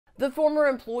The former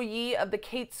employee of the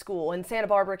Cate School in Santa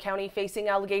Barbara County facing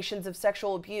allegations of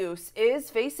sexual abuse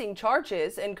is facing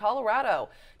charges in Colorado.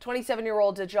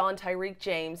 27-year-old Tyrik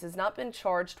James has not been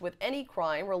charged with any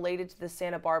crime related to the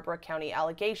Santa Barbara County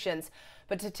allegations,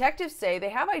 but detectives say they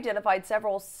have identified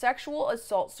several sexual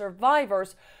assault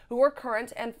survivors who are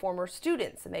current and former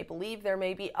students, and they believe there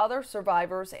may be other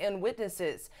survivors and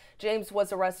witnesses. James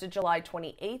was arrested July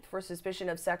 28th for suspicion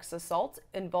of sex assault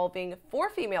involving 4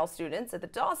 female students at the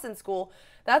Johnston School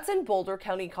that's in Boulder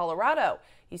County, Colorado.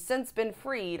 He's since been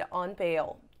freed on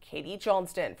bail. Cate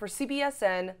Johnston for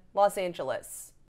CBSN, Los Angeles.